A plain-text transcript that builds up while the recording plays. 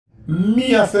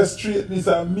Me I say straightness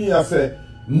and me I say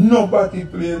nobody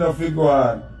play no figure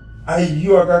on. And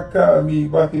you are gonna call me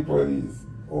Batty Police.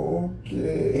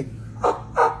 Okay.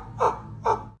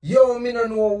 Yo, me no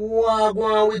know what go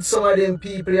on with some of them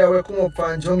people here who come up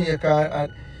from Jamaica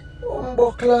and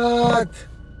bucklat.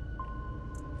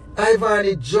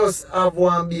 Ivany just have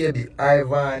one baby.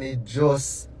 Ivany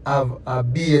just have a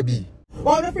baby.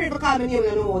 All the people call me name,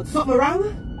 you know something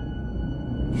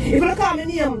wrong? If you don't call me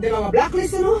name, then I'm a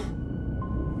blacklist, you know?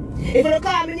 If you don't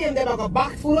call me name, then I'm a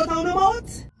back full of town about.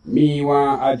 Me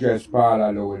want address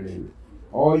Paula Lowley.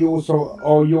 All you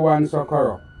want so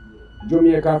corrupt.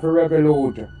 Jamaica for rebel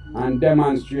out and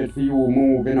demonstrate for you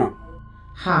moving up.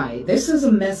 Hi, this is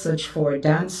a message for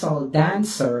dancehall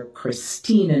dancer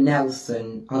Christina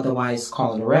Nelson, otherwise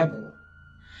called Rebel.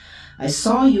 I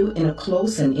saw you in a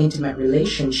close and intimate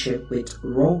relationship with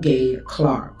Roge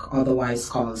Clark, otherwise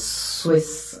called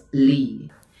Swiss Lee.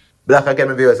 Black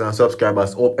Academy viewers and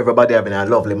subscribers, hope everybody having a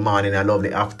lovely morning, a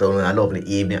lovely afternoon, a lovely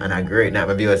evening, and a great night,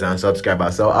 my viewers and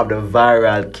subscribers. So I have the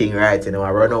viral king right, you know, I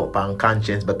run up on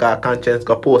Konshens because Konshens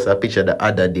got post a picture the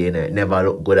other day and it never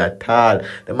looked good at all.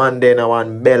 The man then I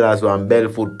want bellas, one bell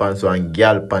foot pants, one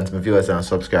girl pants, my viewers and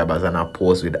subscribers, and I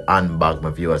post with handbag,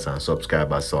 my viewers and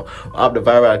subscribers. So I have the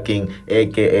viral king,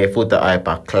 aka Foota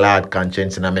hyper clad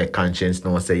Konshens, and I make Konshens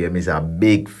know say you miss a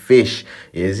big fish.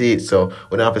 You see it? So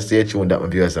we don't have to stay tuned that, my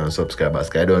viewers and subscribers,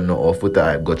 because I don't know how Foota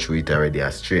I got through it already, a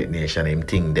straight nation him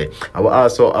thing there. I will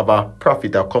also have a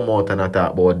prophet that come out and I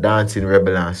talk about Dancing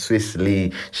Rebel and Swiss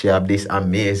Lee. She have this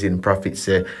amazing prophet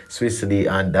say Swiss Lee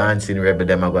and Dancing Rebel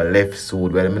them are going left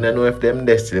soon. Well, I don't know if them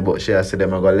destiny, but she said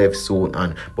them are going left soon,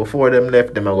 and before them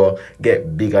left them are going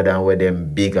get bigger than where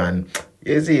them big, and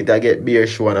you see it, I get beer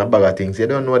show and a bag of things. You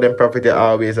don't know them prophet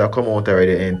always come out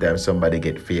already anytime somebody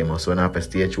get famous. So now have to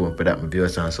stay tuned for that, my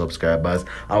viewers and subscribers.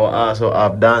 I will also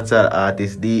have dancer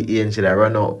artist D Angel I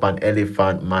run up on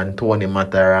Elephant Man, Tony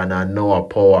Matterhorn and Noah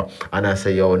Power. And I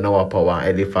say yo, Noah Power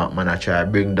and Elephant Man I try to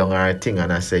bring down her thing,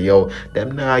 and I say yo,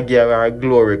 them now give her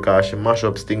glory because she mash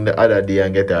up Sting the other day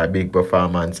and get her a big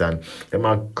performance, and them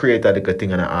a create a little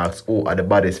thing and I ask who are the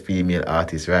baddest female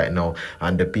artists right now,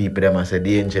 and the people them I say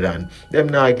the Angel, and them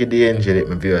now get the Angel it,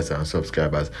 my viewers and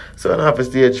subscribers. So now have to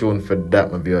stay tuned for that,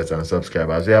 my viewers and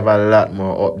subscribers. We have a lot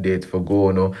more updates for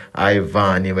going on.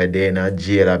 Ivany where they in a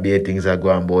jail, a bit things are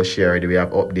going about share. We have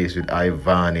updates with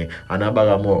Ivany and a bag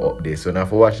of more updates. So now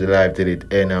for watch the live till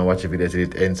it end and watch the video till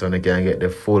it end, so you can get the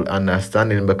full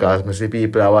understanding, because I see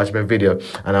people I watch my video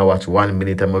and I watch 1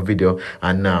 minute of my video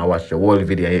and now I watch the whole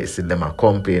video and you see them a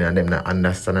complain and them not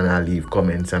understand and I leave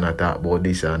comments and I talk about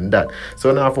this and that.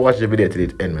 So now for watch the video till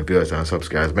it end, my viewers and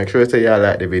subscribers. Make sure you say you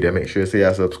like the video, make sure you say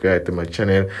you subscribe to my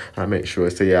channel, and make sure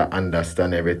you say you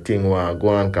understand everything what go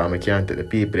on, because I can't tell the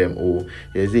people them who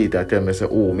you see it, I tell me say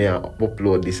oh me I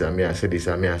upload this and me I say this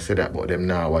and me I say that, but them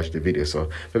now watch the video. So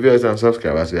the viewers and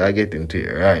subscribers, we are getting to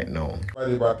it right now.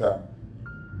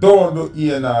 Don't do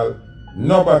ENL,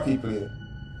 nobody play.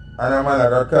 And a man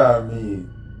gonna call me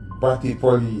Batty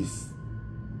Police.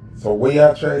 So what you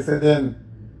try to say then?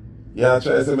 You try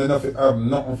to say me nothing have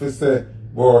nothing to say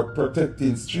about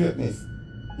protecting straightness.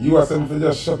 You are saying to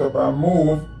just shut up and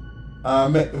move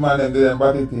and make the man them do them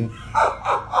body thing.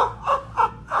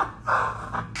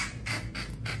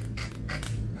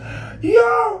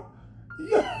 Yo!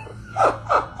 Yo!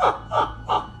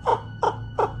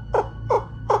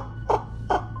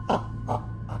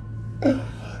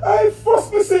 I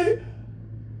first me say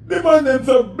the man them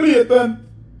so blatant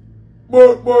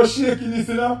but shaking this,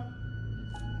 you know.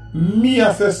 Me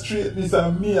I say straightness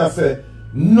and me I say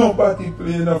nobody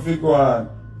play no figure on.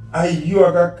 And you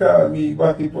are gonna call me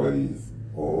Batty Police.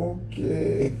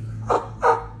 Okay.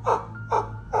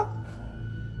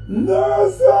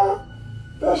 No sir.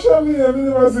 That's me, I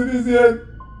never see this yet.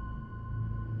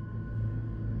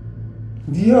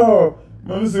 Yo,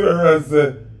 I see what Raz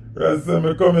said. Raz said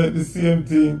me comment the same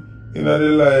thing in the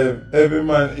live. Every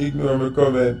man ignore me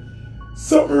comment.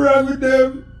 Something wrong with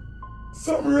them.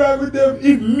 Something wrong with them.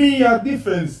 If me a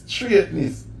defend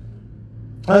straightness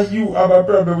and you have a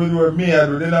problem with what me I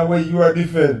do, then that way you are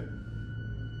defend.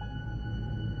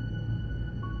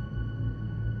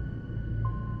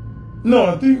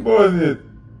 No, think about it.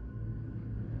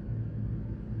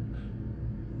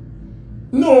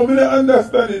 No, me don't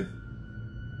understand it.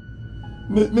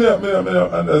 Me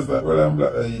don't understand. Well, I'm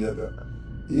black and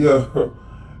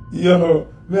yo,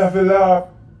 me have to laugh.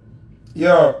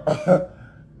 Yo,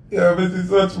 yo, me see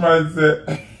such man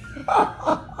say.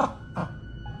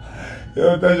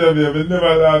 Yo, Tasha, me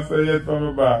never laugh so yet from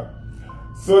me back.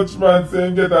 Such man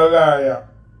say get a liar.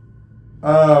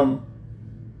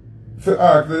 To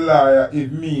ask the liar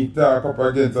if me talk up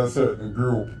against a certain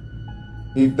group.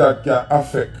 if that can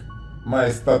affect my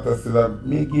status, that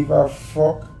me give a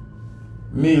fuck,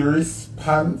 me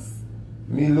response,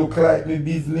 me look like me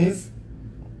business.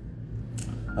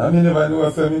 And me never know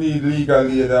so me need legal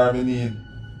aid or me need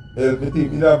help. Me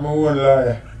think me have my own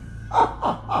lawyer.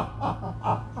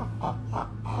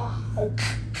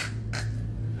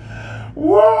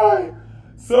 Why?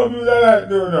 Some people are like,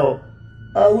 no.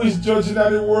 I wish judging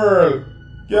of the world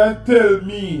can tell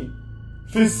me,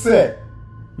 fi say,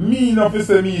 me not fi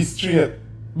say me straight.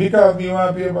 Because me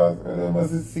want papers, I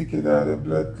must be sick in all the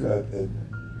blood clot head.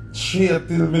 Straight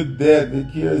till me dead, me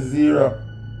care zero.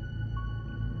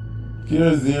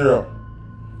 Care zero.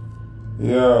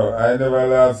 Yo, I never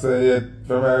laugh so yet.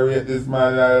 From I rate this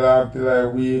man, I laugh till I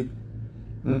weak.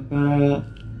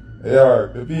 Yo,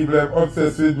 the people are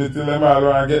obsessed with me till them all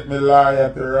want to get me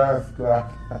lawyer to rascal.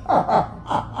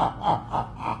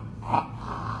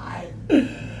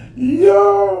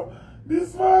 Yo,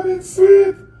 this man is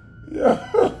sweet. Yo.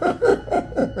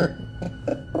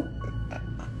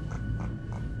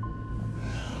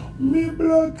 Me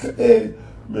blood, hey,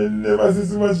 me never see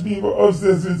so much people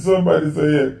obsessed with somebody so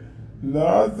yet.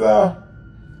 No, sir.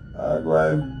 I go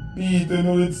and beat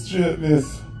you with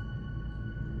straightness.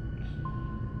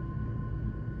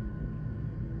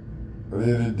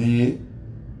 Lady D.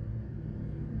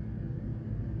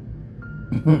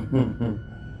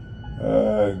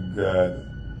 Oh God.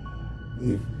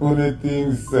 If only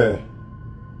things say,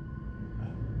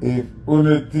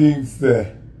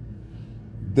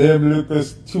 them look a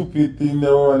stupid thing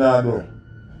they wanna do.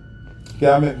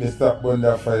 Can't make me stop burn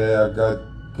that fire. I got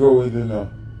go with you know.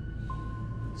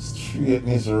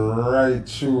 Straightness right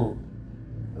through.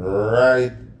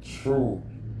 Right through.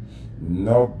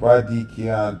 Nobody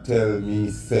can tell me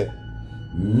say,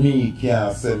 me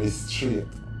can't say me straight.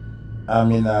 I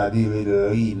mean I deal with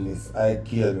leanness. I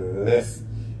care less.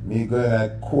 Me going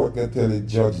to court to tell the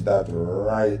judge that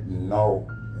right now.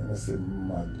 You say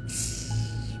mad.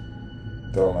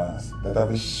 Thomas, that I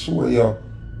will show you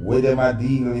where them a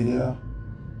deal with, you know.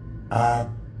 I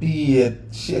be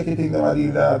it, shaky thing them a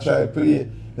deal that I try to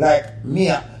play. Like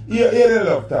me, you the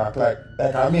love talk, like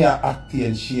me a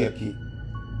acting shaky.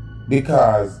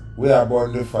 Because we are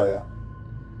born the fire.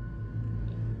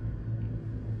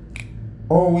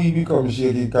 How we become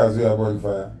shaky because we are born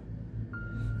fire?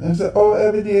 And say, oh,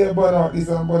 every day you burn out this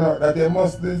and burn out that, you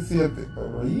must do the same thing.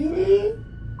 Really?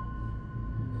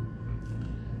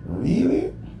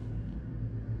 Really?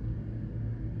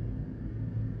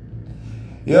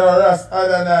 Yo, Ras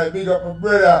Adonai, big up my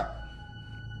brother.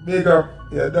 Big up,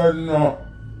 you don't know.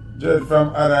 Judge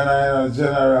from Adonai and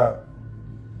General.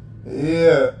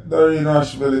 Yeah, Doreen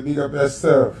Ashbelly, big up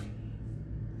yourself.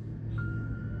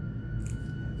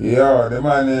 Yo, the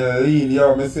man lean,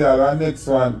 yo, me see all the next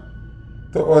one.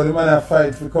 To all the man a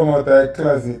fight to come out of the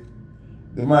closet.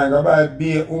 The man go buy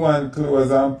big woman clothes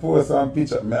and post some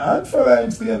picture. Me unfollow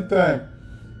him same time.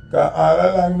 Cause all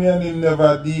along me and him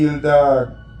never deal,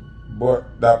 dog.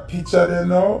 But that picture there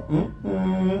now, me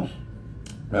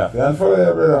have to unfollow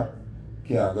you, brother.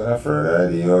 Can't go no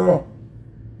further, yo.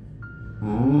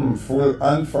 Full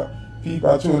unfollow.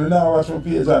 People truly now watch my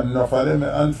page and enough of them me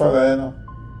unfollow, you know.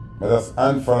 I just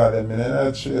unfollow them. I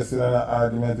don't chase in an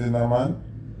argument in no man.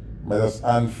 I just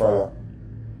unfollow.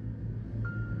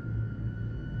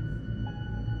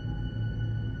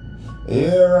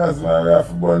 Yeah, as man, we have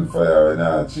to burn fire when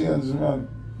I change, man.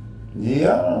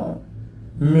 Yeah.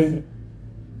 Me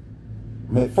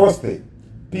first thing,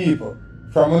 people,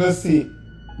 from when you see,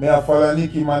 me I follow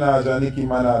Nicki Minaj and Nicki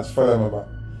Minaj follow me back.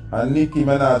 And Nicki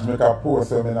Minaj make a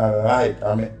post when I like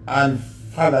and me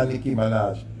unfollow Nicki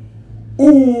Minaj.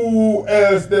 Who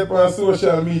else there on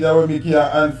social media when me can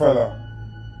unfollow?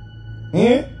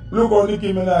 Look how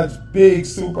Nicki Minaj, big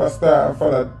superstar, and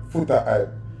follow Foota hype.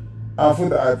 And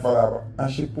Foota hype follow her.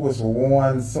 And she posts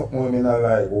one something when me not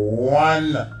like.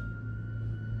 One.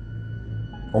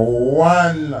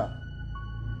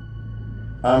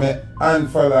 And me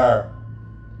unfollow her.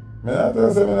 Me not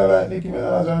tell say me not like Nicki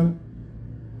Minaj and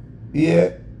yeah,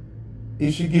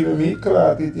 if she give me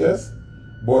clout it, yes.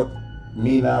 But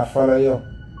me not follow you.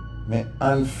 Me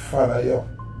unfollow you.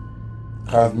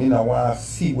 Cause me not want to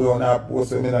see where on that post,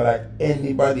 so me not like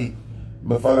anybody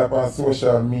me follow up on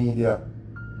social media.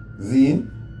 Zine,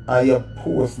 and you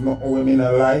post nothing where me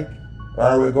not like,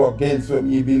 or we go against what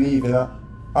me believe in,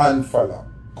 unfollow,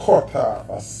 cut off,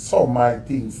 or some my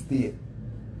things stay.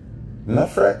 Not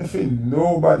frightened for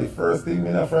nobody. First thing,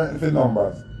 me not frightened for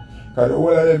numbers. Cause the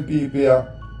whole of them people here,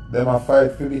 them a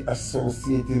fight to be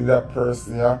associated with that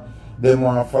person here. Them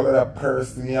want to follow that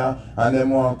person here, and them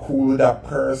want to cool with that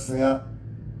person here.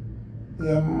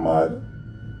 You mad?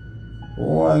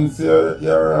 Once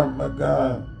you're up, my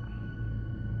God.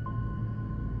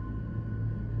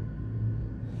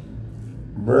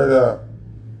 Brother,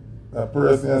 a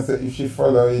person said if she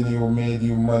following you, made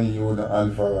you money, you wouldn't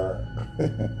unfollow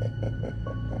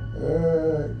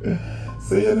her.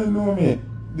 So you don't know me.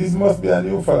 This must be a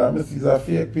new follower. I see a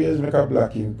fake page, make a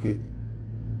block him quick.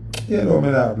 You know me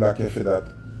not block you for that.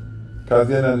 Because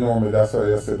you don't know me, that's why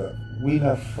you say that. We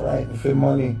not frightened for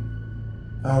money.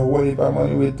 And what if our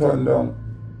money we turn down?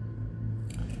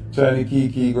 Charlie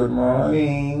Kiki, good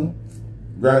morning.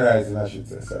 Grand Rising, I should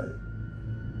say, sorry.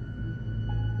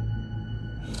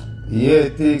 Yeah,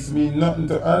 it takes me nothing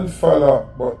to unfollow,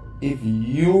 but if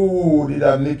you did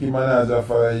have Nicki Minaj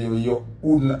follow you, you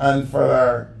wouldn't unfollow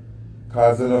her.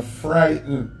 Because you're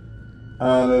frightened.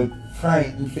 And I'm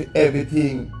frightened for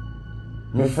everything.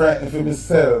 I'm frightened for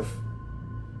myself.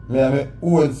 I'm my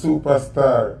own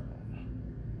superstar.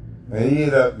 I hear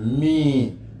that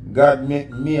me, God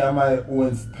make me a my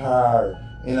own star,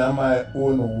 in a my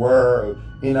own world,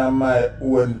 in a my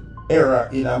own era,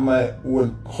 in a my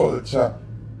own culture.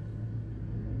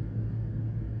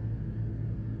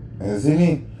 You see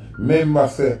me? Remember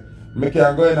say, me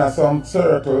can go in a some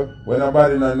circle when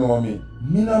nobody don't know me.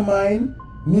 Me no mind.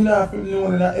 Me not have to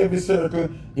know in every circle.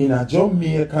 In a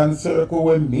Jamaican circle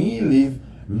where me live,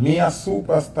 me a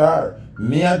superstar,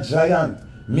 me a giant.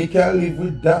 Me can live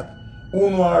with that.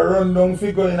 Uno run down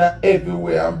figure in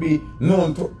everywhere and be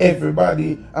known to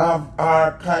everybody. Have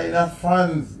our kind of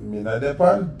fans. Me not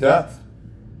depend that.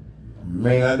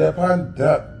 Me not depend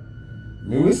that.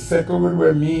 Me will settle with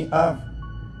where me have.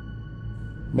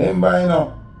 Remember, you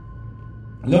know,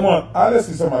 no more, I'll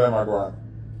see some of them are going.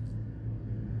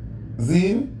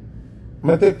 Zine,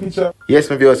 I take picture. Yes,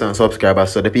 my viewers and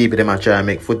subscribers, so the people them are trying to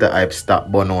make Foota hype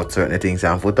stop burn out certain things,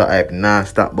 and Foota hype nah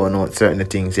stop burn out certain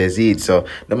things as it. So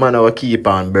the man will keep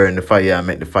on burn the fire and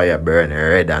make the fire burn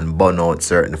red and burn out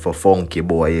certain for funky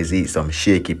boy as it, some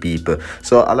shaky people.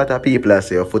 So a lot of people are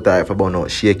say Foota hype for burn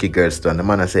out shaky girls too, and the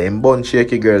man I say him burn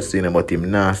shaky girls too, but him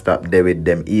nah stop there with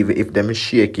them. Even if them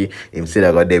shaky, him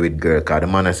still go there with girl, cause the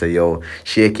man I say yo,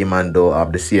 shaky man don't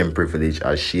have the same privilege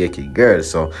as shaky girls.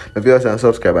 So my viewers and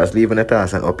subscribers, leave a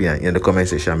thoughts and opinion in the comment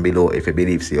section below if you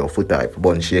believe say your Foota hype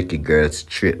burn shaky girls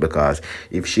straight, because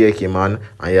if shaky man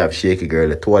and you have shaky girl,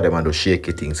 the two of them are do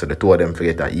shaky things, so the two of them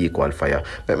forget an equal fire.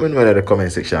 Let me know in the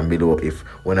comment section below if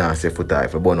when I say Foota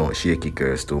hype burn out shaky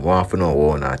girls too. Want to know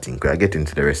what I think. I get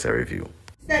into the rest of the review.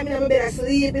 Time in my bed, I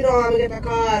sleep, you know, I get a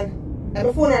call. And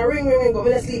my phone I ring, but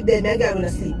when I sleep dead, my girl when I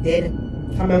sleep dead.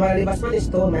 And my mother live a Spanish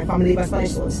town, my family live a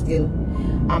Spanish town still.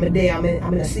 I'm there, I'm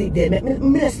in a sleep dead.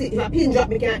 I'm sleep. If a pin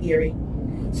drop, I can't hear it.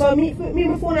 So me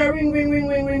my phone I ring.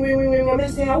 And I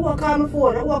say, I walk on my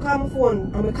phone,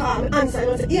 and I call, I answer,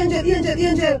 and I say,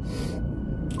 Angel.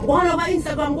 Go on over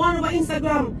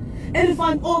Instagram.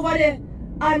 Elephant over there,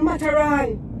 and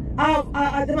Matterhorn.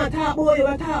 The man talk about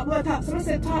you, talk. So I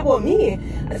said, talk about me.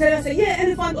 I said, yeah,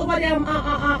 elephant over there,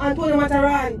 and Tony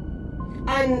Matterhorn.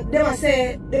 And then I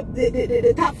say,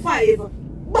 the top 5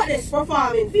 baddest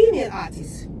performing female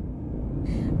artists.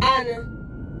 And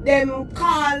them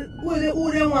call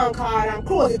who them want call and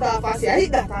close it off and say, I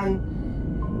hit that.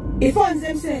 And if fans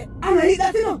them say, I'm not hit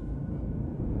that, you know.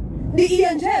 The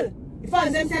angel. The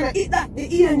fans them say, I hit that.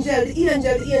 The angel.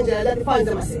 That the fans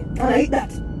them say, and I hit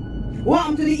that. What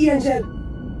happened to the angel?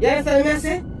 You understand what I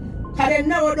say? Because they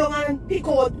narrow down and pick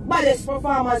out baddest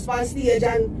performers on stage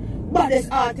and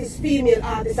baddest artists, female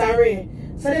artists are rare.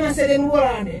 So them I say them hold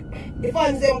on it. The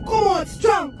fans them come out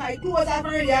strong, I close off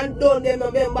already and done them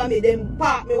remember me, them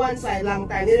park me one side long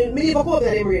time. They leave a copy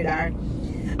of them radar.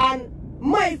 And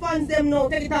my fans them now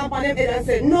take it up on them head and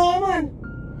say, no man,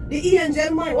 the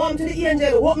angel man, want to the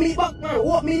angel, walk me back man,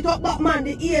 walk me talk back man,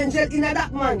 the angel in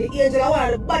that man, the angel is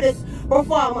one of the baddest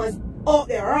performers out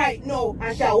there right now,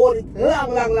 and shall hold it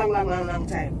long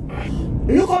time.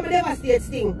 Look how me devastate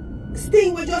Sting.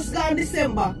 Sting we just gone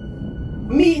December.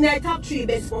 Me in the top 3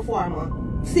 best performer.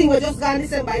 Sting we just gone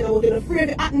December, you know, they're afraid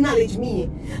to acknowledge me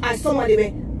as somebody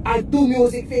where I do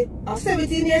music for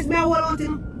 17 years, me I hold out, you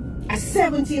know.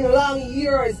 17 long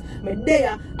years, me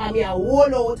there, and me I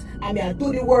hold out, and me I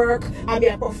do the work, and me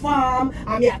I perform,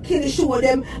 and me I kill the show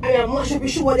them, and me I mash up the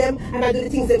show them, and I do the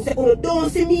things them say, oh, don't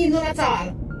see me none at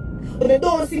all. They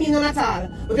don't see me none at all.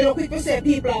 But they don't quick to say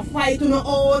people are fighting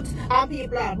out, and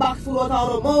people are back full out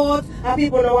of the mouth, and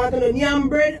people don't want to know yam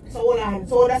bread. So hold on.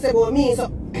 So that's about me. So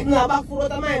now back full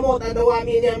out of my mouth and don't want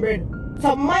me yam bread.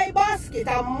 So my basket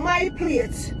and my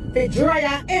plate they dry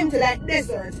and empty like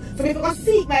desert. So if you can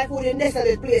seek my food in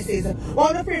desolate places,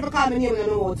 all the people call me name in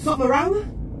the mouth. Something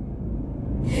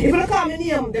wrong? If you don't call me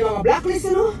name, then I'm a blacklist,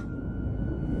 you know?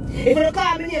 If you don't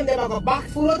call me name, them I go back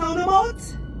food out of the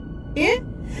mouth. Eh?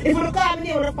 If you don't call me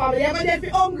name, the family, I'm going to be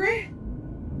hungry.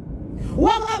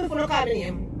 What will happen if you don't call me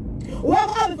name? What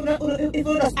will happen if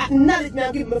you just acknowledge me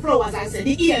and give me flowers and say,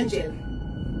 the angel?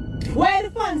 Why the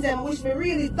fans them wish me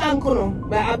really thank you,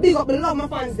 but I big up, I love my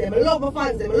fans them, I love my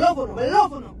fans them, I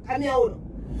love them, come here,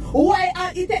 why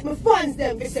I take my fans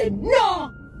them, they say,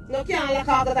 no, you can't lock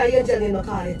off that angel in the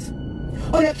call it.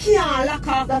 Or you can't lock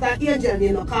off that angel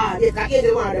in the call it, because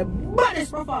angel one of the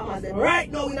baddest performers them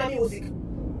right now in the music.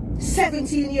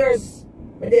 17 years,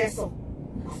 but there so.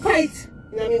 Fight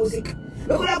in the music.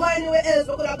 We could have gone anywhere else,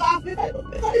 we could have gone Africa, we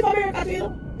could leave America too, you know.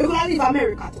 We could have leave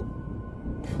America too.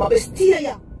 But we stay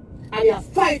here. And you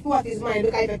fight for what is mine,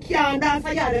 because if you can't dance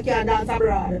here, you can't dance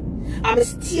abroad. And I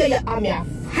stay here and I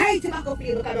fight back up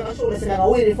here because I show this and I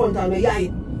win in front of me.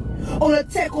 I want to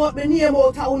take out my name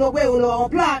out of where I want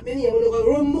to plant my name, I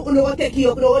want to take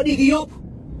you up, I want to dig you up. I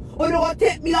want to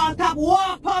take me on top,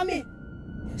 walk on me.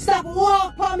 Stop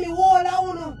walk on me, wall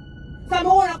on. So I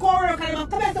want to come work and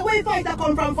come and say, where fighter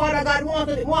come from, Father God? Want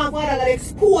Father God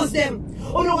expose them.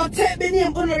 I want to take my name, I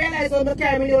want to realize when I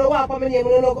carry my name, I walk on my name, I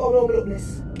want to look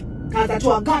this. Because that's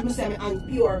what God must say me and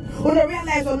pure. When I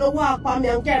realize when I walk on me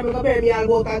and carry me, go bury me and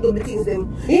go out and do my things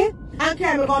them. Eh? And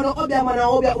carry me going to up there man and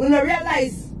up there. When I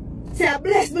realize, say I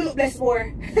bless me look bless more.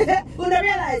 When I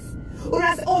realize, when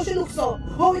I say, oh she looks so,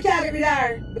 how we can't get rid of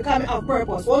her? Because I have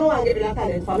purpose. When I want to get rid of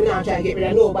talent for me, not try to get rid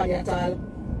of nobody at all.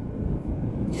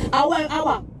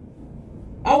 Awa.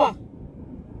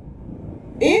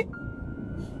 Eh?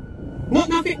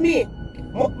 Not fit me.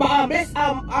 Bless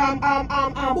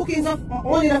bookings of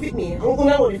money that fit me. I'm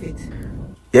gonna know if it.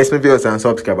 Yes, my viewers and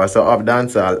subscribers. So, of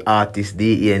dancehall artist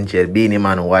NGER, Beenie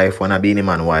Man wife, one of Beenie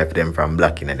Man wife, them from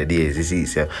Black in the days, you see.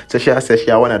 So she says she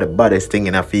one of the baddest thing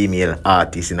in a female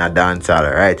artist in a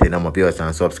dancehall, right? You know, my viewers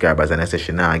and subscribers, and I say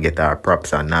she now get her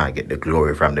props and now get the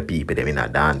glory from the people them in a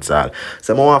dancehall.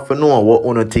 So, I want to know what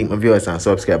you think, my viewers and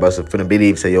subscribers, so if you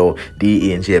believe, say, yo,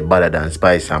 NGER better than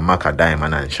Spice and Maka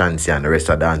Diamond and Shansi and the rest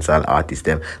of dancehall artists,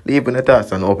 them, leave in the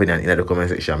thoughts and opinion in the comment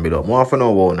section below. I want to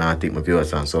know what you think, my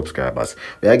viewers and subscribers.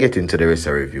 We are getting to the rest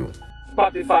of the review.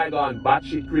 Spotify gone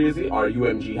batshit crazy or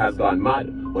UMG has gone mad.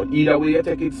 But either way you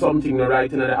take it something to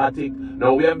write in the attic.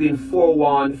 Now we have been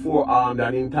forewarned, forearmed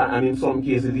and in some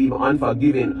cases even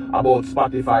unforgiving about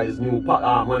Spotify's new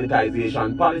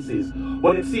monetization policies.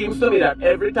 But it seems to me that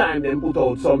every time they put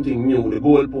out something new, the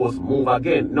goalposts move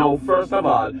again. Now first of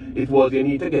all, it was you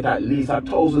need to get at least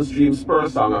 1,000 streams per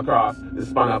song across the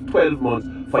span of 12 months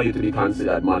for you to be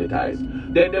considered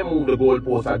monetized. Then they move the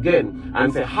goalposts again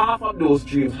and say half of those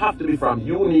streams have to be from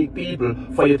unique people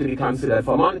for you to be considered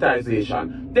for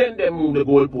monetization. Then they move the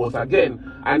goalposts again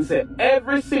and say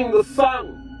every single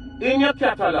song in your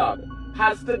catalog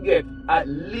has to get at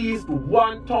least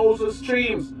 1,000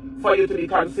 streams for you to be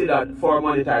considered for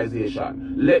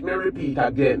monetization. Let me repeat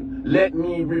again.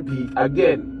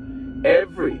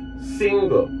 Every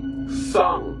single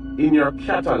song in your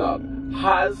catalog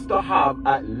has to have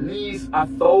at least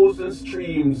 1,000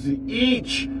 streams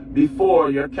each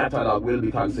before your catalog will be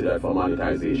considered for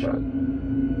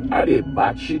monetization. Are they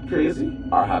batshit crazy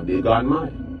or have they gone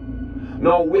mad?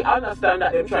 Now we understand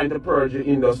that they're trying to purge the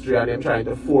industry and they're trying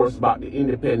to force back the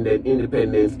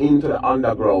independence into the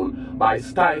underground by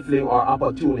stifling our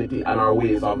opportunity and our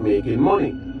ways of making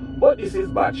money. But this is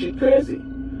batshit crazy.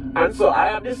 And so I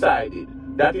have decided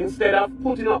that instead of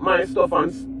putting up my stuff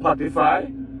on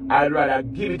Spotify, I'd rather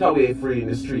give it away free in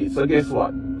the streets. So guess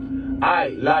what? I,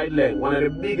 Lloyd Leng, one of the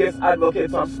biggest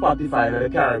advocates of Spotify in the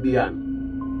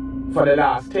Caribbean for the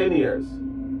last 10 years,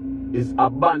 is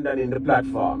abandoning the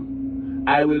platform.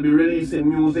 I will be releasing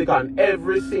music on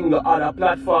every single other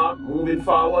platform moving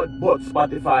forward but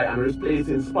Spotify, and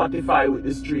replacing Spotify with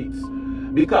the streets.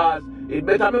 Because it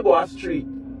better me go a street,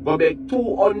 go beg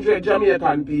 200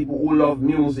 Jamaican people who love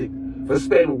music for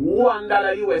spend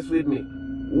 $1 US with me.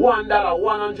 $1,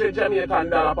 100 Jamaican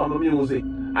dollar for my music,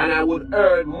 and I would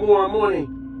earn more money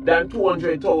than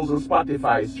 200,000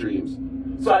 Spotify streams.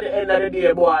 So at the end of the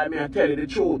day, boy, I may tell you the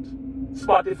truth.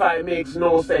 Spotify makes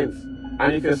no sense.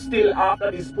 And if you're still after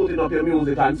this putting up your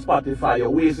music on Spotify, you're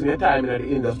wasting your time in the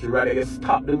industry. Rather you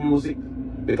stop the music.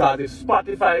 Because if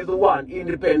Spotify is the one,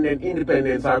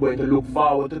 independents are going to look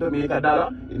forward to make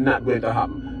 $1, it's not going to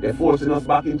happen. They're forcing us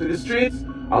back into the streets,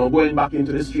 and we're going back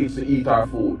into the streets to eat our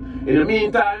food. In the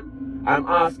meantime, I'm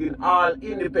asking all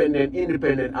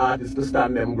independent artists to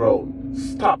stand them ground.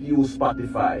 Stop use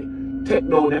Spotify. Take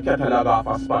down your catalog off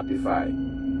of Spotify.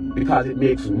 Because it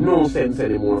makes no sense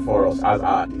anymore for us as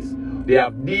artists. They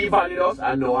have devalued us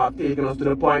and now have taken us to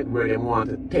the point where they want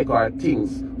to take our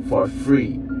things for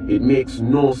free. It makes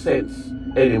no sense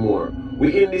anymore.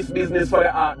 We in this business for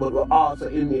the art, but we're also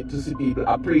in it to see people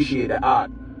appreciate the art.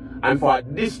 And for a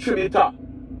distributor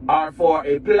or for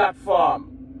a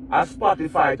platform as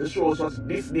Spotify to show such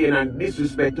disdain and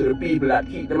disrespect to the people that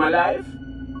keep them alive,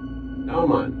 no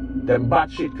man, them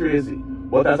batshit crazy.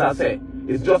 But as I say,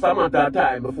 it's just a matter of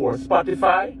time before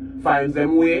Spotify finds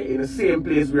them way in the same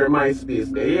place where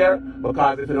MySpace they here,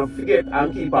 because if you don't forget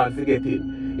and keep on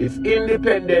forgetting, it's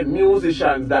independent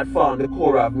musicians that form the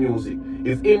core of music.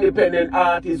 It's independent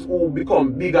artists who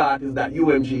become big artists that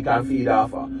UMG can feed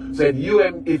off of. So if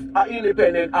an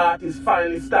independent artist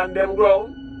finally stand them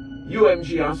ground,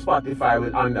 UMG and Spotify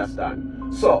will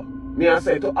understand. So, me I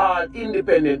say to all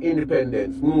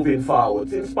independents moving forward,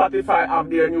 since Spotify have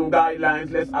their new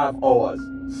guidelines, let's have ours.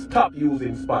 Stop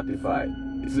using Spotify.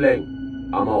 It's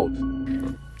lame. I'm out.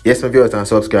 Yes, my viewers and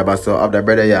subscribers, so of the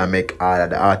brother here make all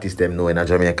of the artists them know in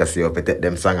Jamaica say up take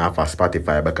them song off of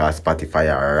Spotify because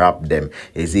Spotify rap them.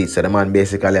 Is it? So the man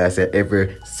basically I say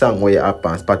every song where you up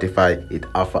on Spotify, it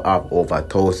offer up over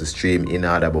 1,000 stream in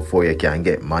order before you can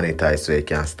get monetized so you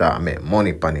can start make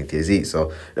money on it. Is it?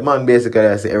 So the man basically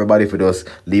I say everybody for just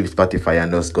leave Spotify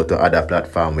and just go to other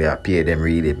platform where you pay them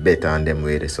really better and them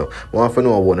way. So one for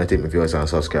know what I think my viewers and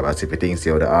subscribers, if you think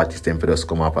see how the artists them for just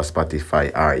come off of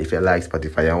Spotify, or if you like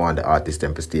Spotify, I want the artist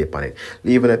them to stay upon it.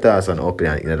 Leave a thoughts and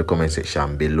opinion in the comment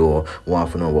section below.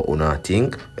 Want to know what you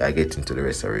think? I get into the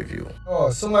rest of the review.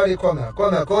 Oh, somebody come here,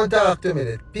 come talk to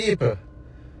me, people.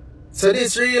 So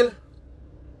this real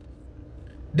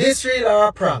or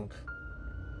a prank?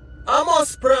 I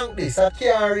must prank this. I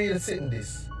can't real sit in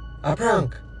this. A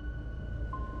prank.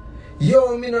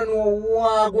 Yo, me no know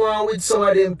what go on with some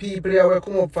of them people here will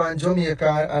come up from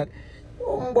Jamaica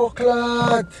and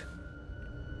bucklat.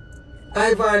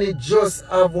 Ivany just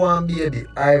have one baby.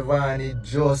 Ivany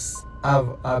just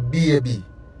have a baby.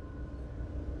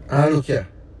 And look here.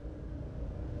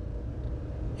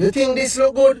 You think this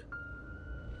look good?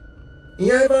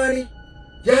 Yeah, Ivany?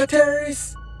 You're a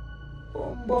terrorist?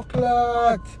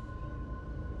 Bucklat.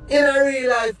 In a real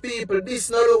life, people, this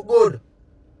no look good.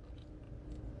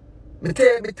 Me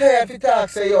tired to talk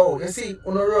say, yo, you see, you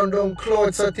run down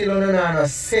clothes until you don't have no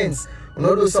sense.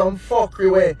 You do some fuckery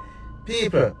way.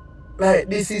 People, like,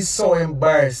 this is so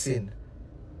embarrassing.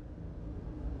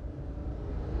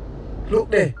 Look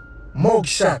there,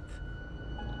 mugshot.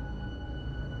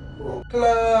 Oh,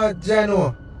 Claude,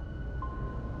 Jano.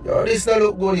 Yo, this not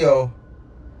look good, yo.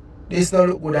 This not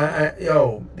look good,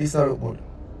 yo. This not look good.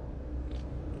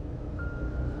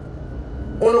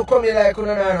 You come here like you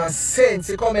don't have no sense.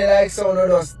 You come here like so you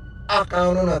just act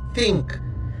and you don't think.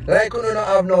 Like you don't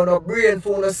have no brain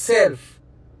for yourself.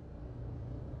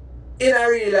 In a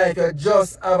real life, you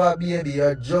just have a baby.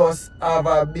 You just have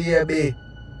a baby.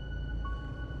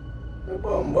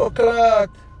 Bucklat.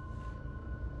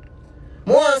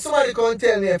 I want somebody come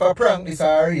tell me if I prank this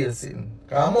or a real thing.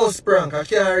 Because I must prank. I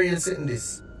can't real thing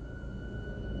this.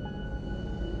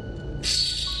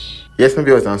 Yes, my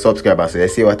viewers and subscribers, so you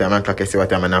see what time and clock, you see what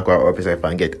time and I go up yourself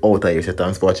and get out of here. So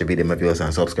thanks for watching the video, my viewers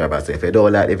and subscribers. So if you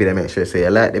don't like the video, make sure you say you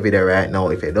like the video right now.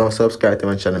 If you don't subscribe to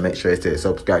my channel, make sure you say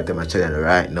subscribe to my channel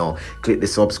right now. Click the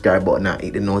subscribe button and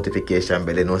hit the notification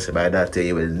bell. You know, so by that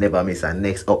you will never miss our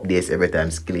next updates every time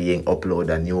Skillying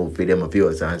upload a new video, my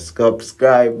viewers and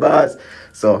subscribers.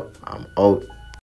 So I'm out.